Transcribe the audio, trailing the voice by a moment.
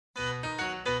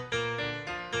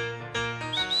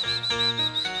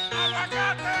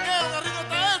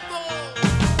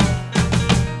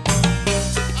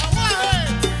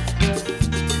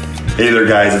Hey there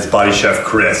guys, it's Body Chef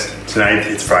Chris. Tonight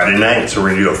it's Friday night, so we're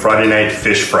gonna do a Friday night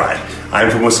fish fry. I'm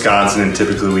from Wisconsin and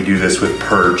typically we do this with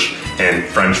perch and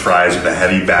French fries with a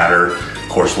heavy batter, of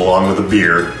course along with a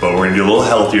beer, but we're gonna do a little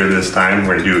healthier this time.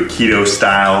 We're gonna do a keto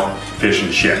style fish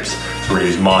and chips. So we're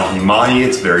gonna use mahi-mahi,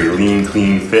 it's very lean,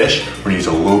 clean fish. We're gonna use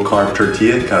a low carb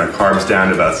tortilla, cut our carbs down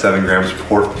to about 7 grams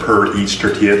per each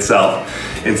tortilla itself.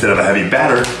 Instead of a heavy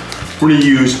batter, we're gonna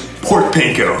use pork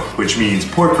panko, which means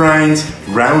pork rinds,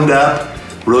 ground up,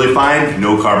 really fine,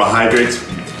 no carbohydrates,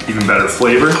 even better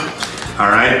flavor.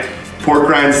 All right, pork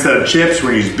rinds instead of chips,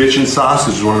 we're gonna use bitchin' sauce,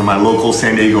 which is one of my local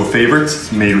San Diego favorites.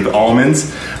 It's made with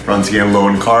almonds, runs again low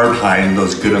in carb, high in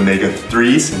those good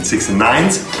omega-3s and 6 and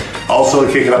 9s. Also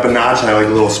to kick it up a notch, I like a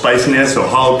little spiciness, so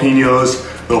jalapenos,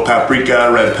 little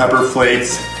paprika, red pepper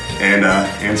flakes, and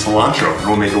cilantro. And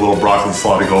we'll make a little broccoli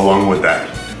slaw to go along with that.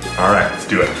 All right, let's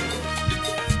do it.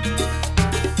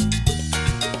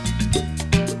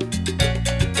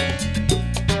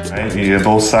 All right, you get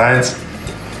both sides.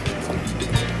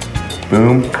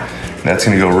 Boom. That's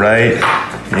gonna go right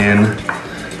in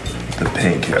the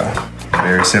panko.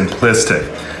 Very simplistic.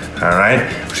 All right,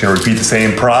 we're just gonna repeat the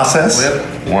same process. Flip.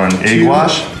 One egg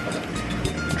wash,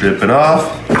 drip it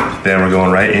off. Then we're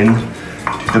going right in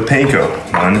to the panko.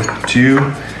 1, 2,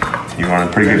 you want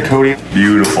a pretty good coating.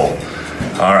 Beautiful.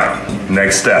 All right,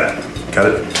 next step, cut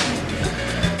it.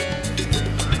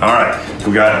 All right,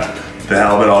 we got the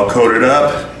halibut all coated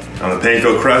up. On the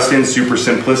panko crusting, super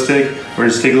simplistic. We're gonna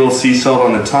just take a little sea salt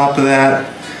on the top of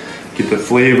that, get the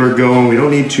flavor going. We don't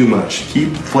need too much.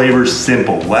 Keep flavors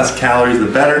simple. Less calories, the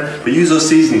better, but use those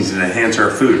seasonings to enhance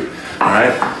our food. All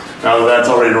right, now that that's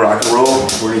all ready to rock and roll,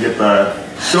 we're gonna get the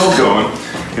stove going.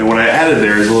 And what I added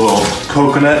there is a little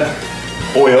coconut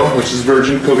oil, which is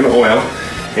virgin coconut oil.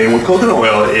 And what coconut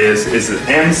oil is an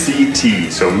MCT,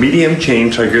 so medium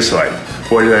chain triglyceride.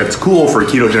 What that's cool for a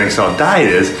ketogenic style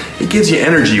diet is it gives you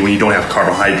energy when you don't have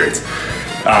carbohydrates.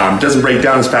 Doesn't break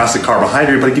down as fast as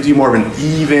carbohydrate, but it gives you more of an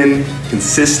even,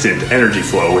 consistent energy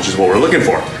flow, which is what we're looking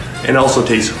for. And also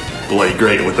tastes bloody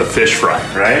great with the fish fry,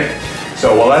 right?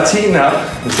 So while that's heating up,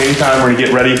 at the same time, we're gonna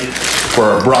get ready for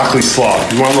our broccoli slaw.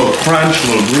 You want a little crunch, a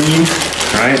little green,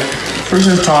 right? First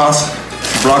just toss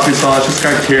broccoli slaw, it's just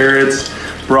got carrots,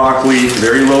 broccoli,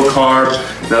 very low carb.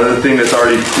 Another thing that's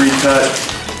already pre-cut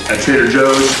at Trader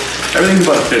Joe's. Everything's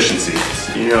about efficiency.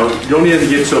 You know, you don't need to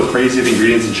get so crazy with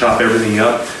ingredients and chop everything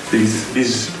up.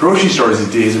 These grocery stores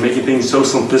these days are making things so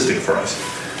simplistic for us.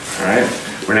 All right,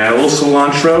 we're gonna add a little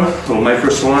cilantro, a little micro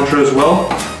cilantro as well.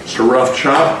 Just a rough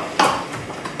chop.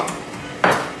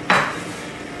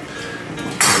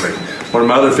 One of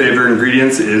my other favorite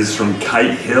ingredients is from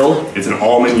Kite Hill. It's an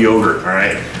almond yogurt, all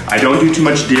right? I don't do too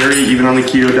much dairy, even on the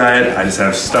keto diet. I just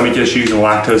have stomach issues and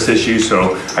lactose issues,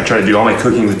 so I try to do all my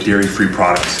cooking with dairy-free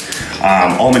products.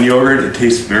 Almond yogurt, it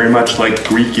tastes very much like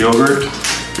Greek yogurt.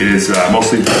 It is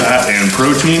mostly fat and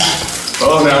protein.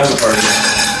 Oh, now it's a party.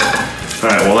 All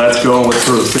right, well, let's go. Let's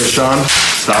throw the fish on.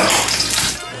 Stop.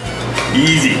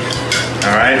 Easy.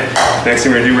 All right, next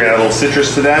thing we're gonna do, we're gonna add a little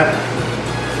citrus to that.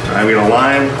 All right, we got a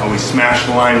lime. Always smash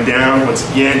the lime down. Once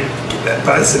again, get that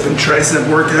bicep and tricep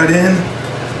workout in.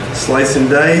 Slice and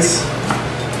dice.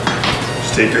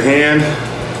 Just take your hand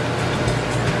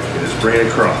and just bring it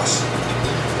across.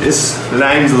 This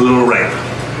lime's a little ripe.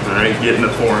 All right, getting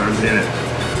the forearms in it.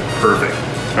 Perfect.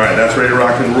 All right, that's ready to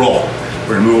rock and roll.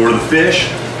 We're gonna move over to the fish.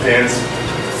 Pan's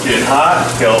getting hot.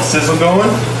 Get a little sizzle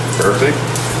going. Perfect.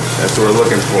 That's what we're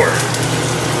looking for.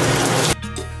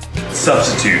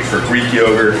 Substitute for Greek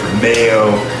yogurt, for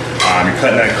mayo. You're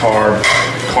cutting that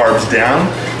carbs down,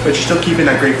 but you're still keeping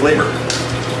that great flavor.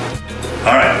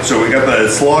 All right, so we got the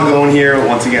slaw going here.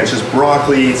 Once again, it's just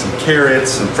broccoli, some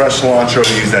carrots, some fresh cilantro.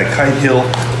 We use that Kite Hill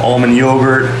almond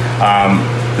yogurt.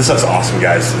 This stuff's awesome,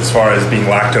 guys. As far as being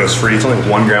lactose free, it's only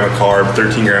 1 gram of carb,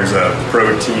 13 grams of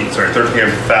protein, 13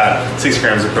 grams of fat, 6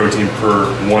 grams of protein per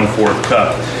 1/4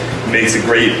 cup. Makes it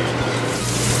great.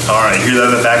 All right, hear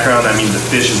that in the background? That means the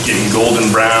fish is getting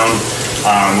golden brown.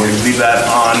 We're gonna leave that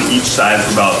on each side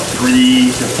for about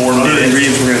 3 to 4 minutes. Other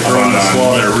ingredients we're gonna throw in the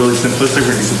slaw that are really simplistic.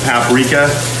 We're gonna do some paprika,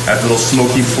 adds a little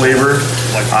smoky flavor.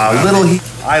 Little heat.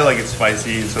 I like it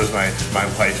spicy, and so does my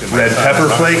wife. And red pepper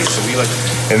flakes. So we like,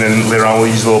 and then later on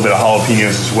we'll use a little bit of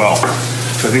jalapenos as well.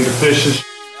 So I think the fish is.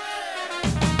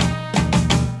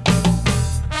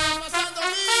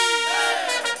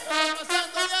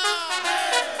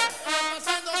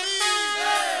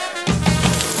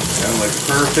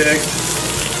 Perfect.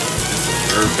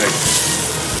 Perfect.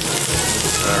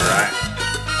 All right.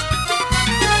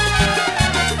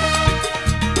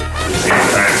 Same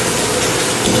time.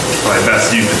 Probably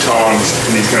best to use the tongs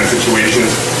in these kind of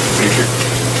situations. Make sure.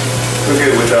 cook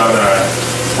it without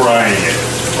frying it.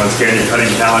 Once again, you're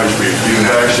cutting calories for your food.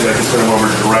 I actually like to put them over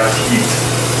direct heat.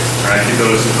 All right, get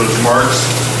those marks.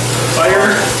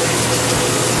 Fire.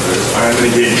 I'm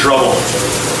gonna get in trouble.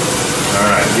 All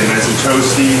right, get nice and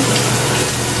toasty.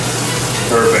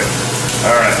 Perfect.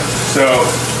 All right, so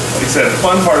like I said, the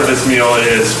fun part of this meal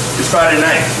is it's Friday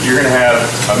night. You're gonna have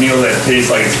a meal that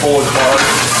tastes like it's full of carbs,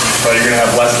 but you're gonna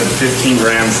have less than 15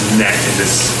 grams net in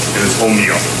this whole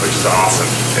meal, which is awesome.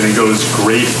 And it goes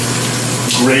great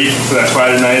for that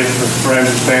Friday night for friends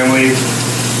and family.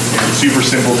 And it's super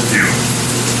simple to do.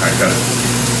 All right, cut it.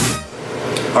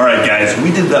 All right, guys,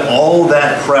 we did all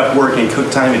that prep work and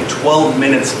cook time in 12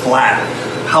 minutes flat.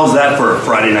 How's that for a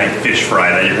Friday night fish fry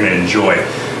that you're gonna enjoy?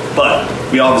 But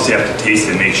we obviously have to taste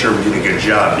it and make sure we did a good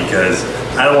job, because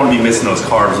I don't want to be missing those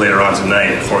carbs later on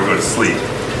tonight before we go to sleep.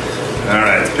 All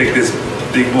right, let's pick this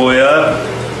big boy up.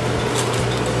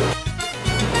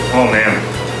 Oh man,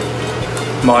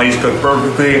 Molly's cooked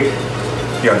perfectly.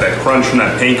 You got that crunch from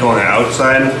that panko on the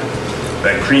outside,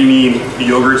 that creamy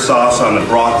yogurt sauce on the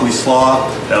broccoli slaw,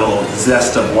 that little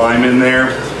zest of lime in there,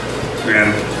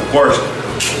 and of course,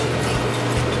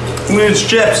 who needs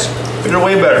chips? They're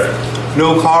way better.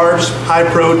 No carbs, high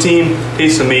protein,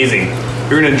 tastes amazing.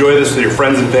 You're gonna enjoy this with your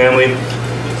friends and family,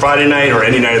 Friday night or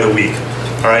any night of the week.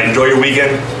 All right, enjoy your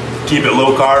weekend. Keep it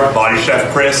low carb. Body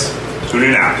Chef Chris, tune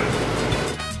in out.